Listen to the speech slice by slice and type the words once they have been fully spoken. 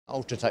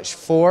Ultritouch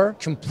 4,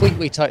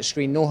 completely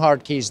touchscreen, no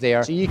hard keys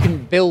there. So you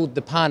can build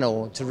the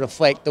panel to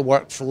reflect the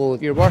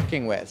workflow you're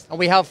working with. And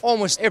we have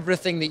almost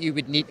everything that you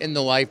would need in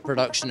the live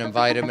production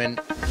environment.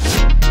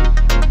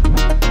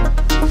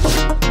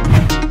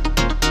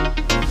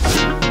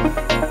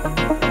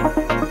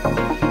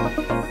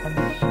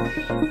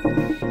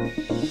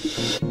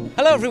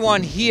 Hello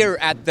everyone, here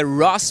at the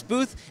Ross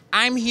booth.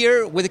 I'm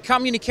here with the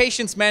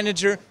communications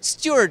manager,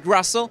 Stuart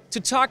Russell, to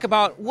talk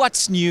about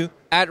what's new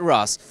at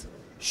Ross.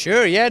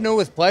 Sure, yeah, no,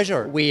 with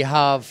pleasure. We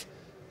have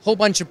a whole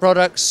bunch of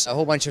products, a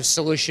whole bunch of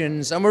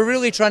solutions, and we're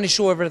really trying to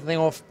show everything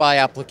off by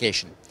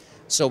application.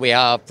 So we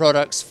have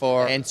products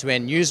for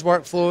end-to-end news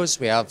workflows,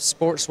 we have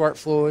sports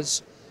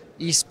workflows,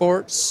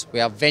 esports, we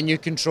have venue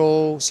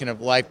controls, kind of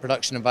live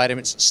production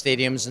environments,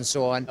 stadiums and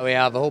so on. We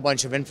have a whole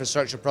bunch of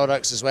infrastructure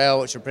products as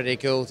well, which are pretty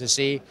cool to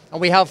see. And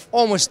we have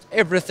almost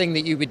everything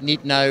that you would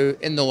need now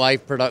in the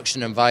live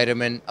production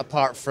environment,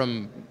 apart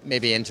from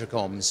maybe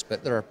intercoms,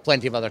 but there are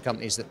plenty of other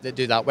companies that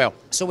do that well.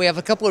 So we have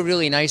a couple of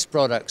really nice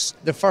products.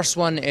 The first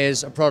one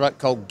is a product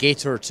called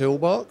Gator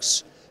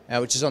Toolbox,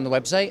 which is on the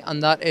website,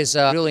 and that is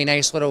a really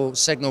nice little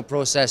signal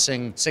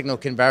processing, signal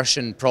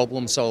conversion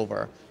problem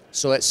solver.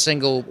 So it's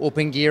single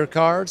open gear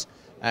card,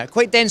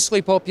 quite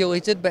densely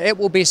populated, but it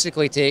will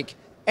basically take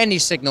any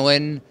signal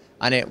in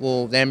and it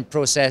will then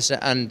process it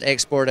and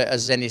export it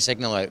as any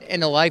signal out.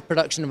 In a live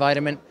production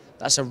environment,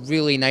 that's a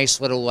really nice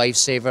little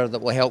lifesaver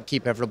that will help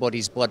keep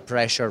everybody's blood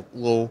pressure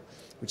low,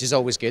 which is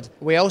always good.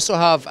 We also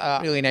have a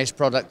really nice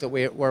product that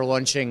we're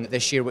launching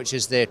this year, which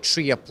is the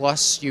Tria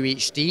Plus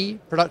UHD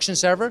production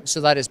server.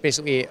 So that is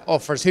basically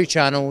offers 2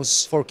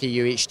 channels, 4K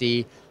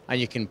UHD, and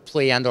you can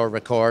play and or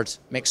record,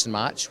 mix and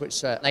match, which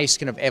is a nice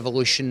kind of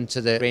evolution to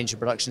the range of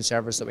production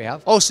servers that we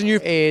have. Also new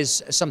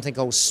is something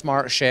called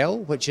Smart Shell,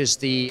 which is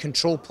the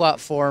control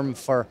platform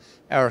for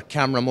our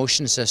camera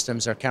motion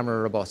systems, our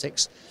camera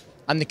robotics.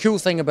 And the cool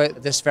thing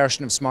about this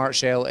version of Smart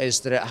Shell is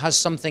that it has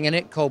something in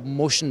it called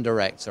Motion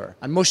Director.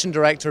 And Motion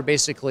Director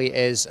basically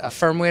is a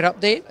firmware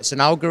update. It's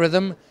an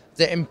algorithm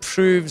that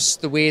improves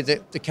the way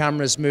that the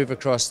cameras move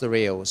across the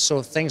rails.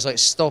 So things like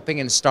stopping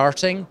and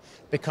starting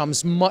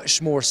becomes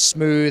much more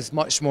smooth,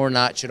 much more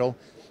natural.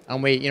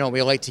 And we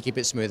like to keep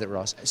it smooth at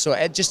Ross. So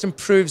it just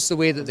improves the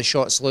way that the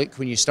shots look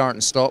when you start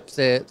and stop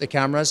the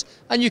cameras.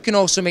 And you can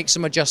also make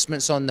some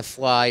adjustments on the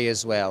fly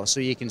as well. So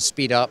you can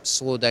speed up,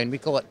 slow down. We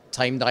call it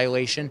time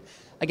dilation.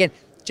 Again,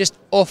 just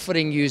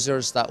offering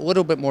users that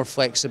little bit more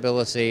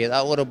flexibility,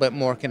 that little bit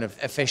more kind of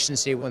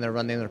efficiency when they're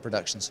running their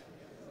productions.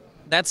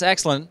 That's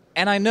excellent.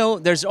 And I know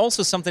there's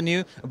also something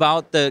new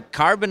about the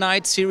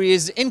Carbonite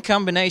series in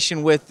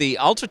combination with the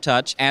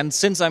Ultritouch. And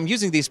since I'm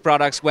using these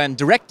products when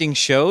directing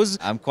shows,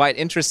 I'm quite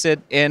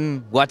interested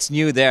in what's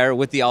new there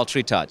with the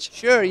Ultritouch.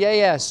 Sure,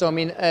 yeah. So I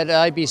mean, at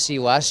IBC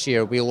last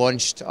year, we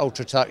launched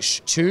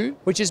Ultritouch 2,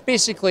 which is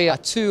basically a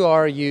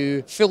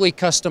 2RU fully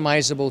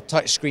customizable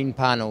touchscreen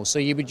panel. So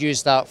you would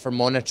use that for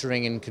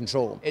monitoring and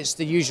control. It's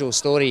the usual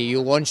story.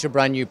 You launch a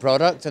brand new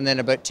product, and then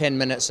about 10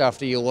 minutes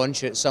after you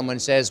launch it, someone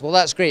says, well,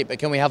 that's great, but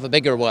can we have a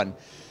bigger one?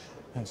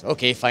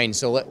 Okay, fine.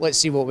 So let's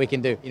see what we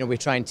can do. We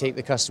try and take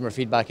the customer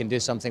feedback and do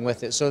something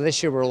with it. So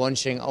this year we're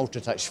launching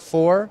Ultritouch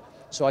 4.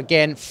 So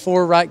again,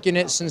 4 rack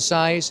units in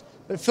size,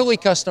 but fully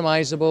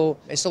customizable.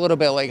 It's a little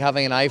bit like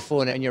having an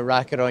iPhone in your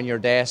rack or on your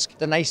desk.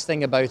 The nice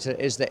thing about it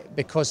is that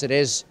because it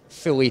is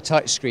fully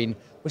touchscreen,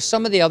 with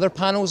some of the other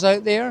panels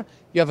out there,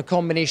 you have a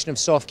combination of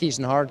soft keys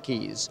and hard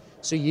keys.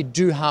 So you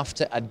do have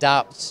to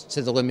adapt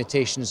to the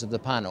limitations of the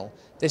panel.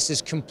 This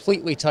is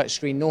completely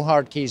touchscreen, no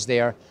hard keys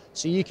there.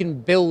 So you can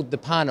build the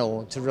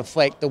panel to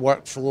reflect the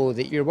workflow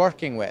that you're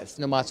working with,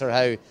 no matter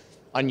how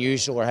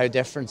unusual or how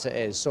different it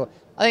is. So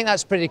I think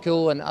that's pretty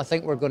cool, and I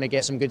think we're going to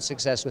get some good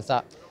success with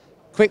that.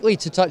 Quickly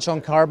to touch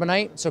on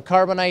Carbonite. So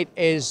Carbonite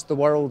is the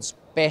world's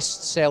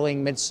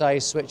best-selling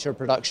mid-size switcher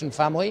production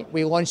family.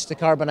 We launched the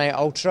Carbonite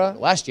Ultra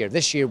last year.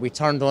 This year we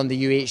turned on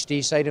the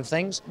UHD side of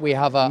things. We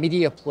have a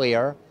media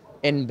player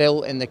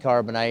inbuilt in the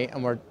Carbonite,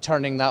 and we're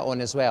turning that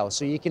on as well.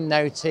 So you can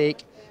now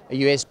take a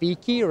USB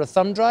key or a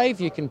thumb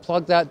drive, you can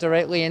plug that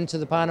directly into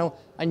the panel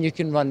and you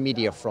can run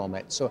media from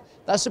it. So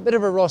that's a bit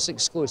of a Ross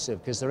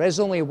exclusive because there is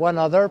only one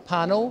other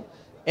panel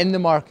in the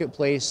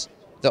marketplace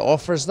that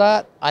offers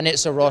that, and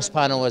it's a Ross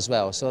panel as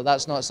well. So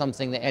that's not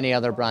something that any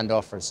other brand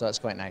offers, so that's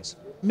quite nice.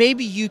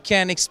 Maybe you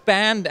can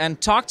expand and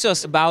talk to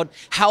us about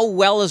how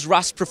well is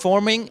Ross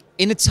performing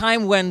in a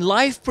time when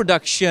live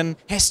production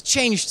has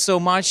changed so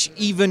much,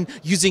 even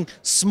using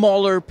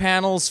smaller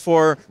panels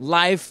for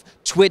live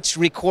Twitch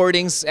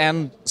recordings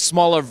and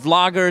smaller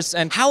vloggers,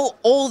 and how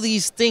all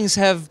these things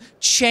have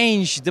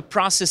changed the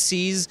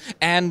processes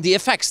and the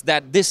effects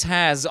that this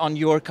has on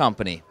your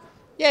company.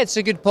 Yeah, it's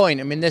a good point.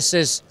 I mean, this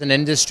is an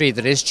industry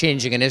that is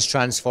changing and is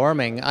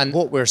transforming, and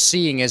what we're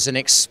seeing is an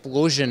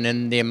explosion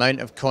in the amount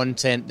of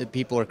content that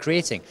people are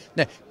creating.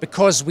 Now,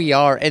 because we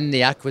are in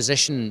the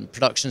acquisition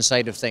production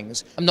side of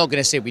things, I'm not going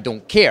to say we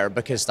don't care,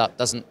 because that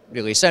doesn't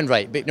really sound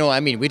right, but no,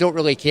 I mean, we don't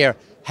really care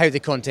how the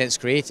content's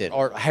created,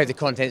 or how the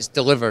content's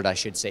delivered, I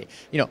should say.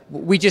 You know,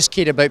 we just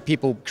care about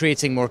people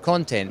creating more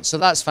content, so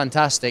that's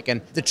fantastic.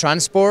 And the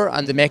transport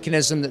and the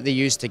mechanism that they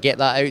use to get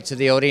that out to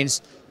the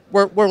audience,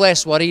 we're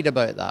less worried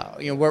about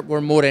that. You know, we're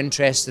more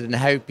interested in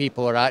how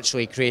people are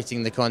actually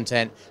creating the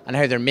content and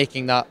how they're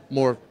making that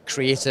more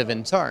creative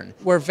in turn.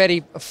 We're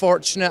very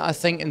fortunate, I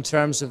think, in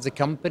terms of the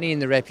company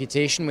and the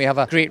reputation. We have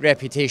a great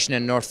reputation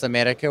in North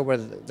America where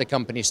the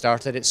company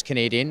started. It's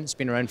Canadian. It's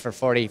been around for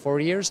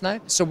 44 years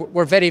now. So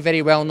we're very,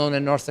 very well known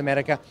in North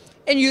America.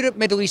 In Europe,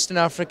 Middle East and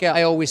Africa,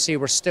 I always say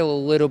we're still a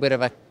little bit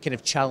of a kind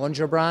of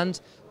challenger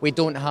brand. We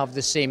don't have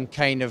the same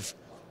kind of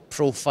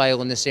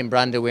profile and the same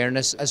brand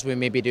awareness as we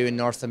maybe do in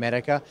North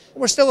America.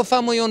 We're still a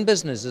family-owned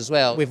business as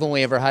well. We've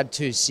only ever had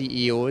 2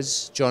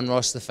 CEOs, John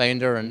Ross, the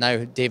founder, and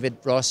now David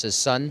Ross, his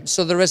son.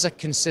 So there is a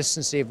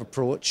consistency of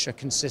approach, a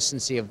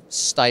consistency of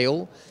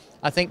style.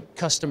 I think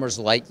customers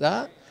like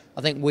that. I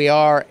think we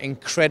are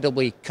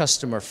incredibly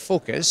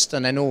customer-focused,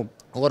 and I know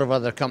a lot of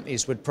other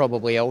companies would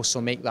probably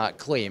also make that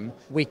claim.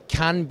 We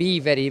can be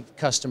very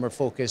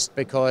customer-focused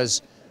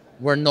because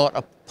we're not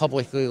a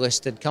publicly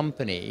listed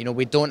company. You know,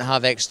 we don't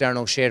have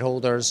external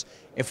shareholders.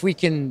 If we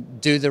can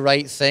do the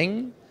right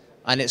thing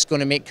and it's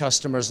going to make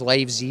customers'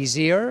 lives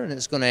easier and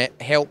it's going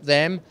to help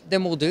them,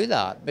 then we'll do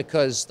that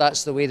because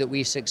that's the way that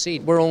we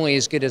succeed. We're only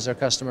as good as our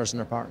customers and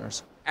our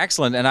partners.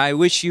 Excellent, and I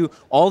wish you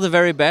all the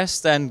very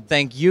best, and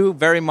thank you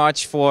very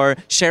much for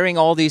sharing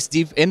all these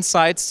deep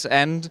insights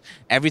and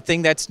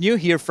everything that's new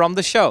here from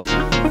the show.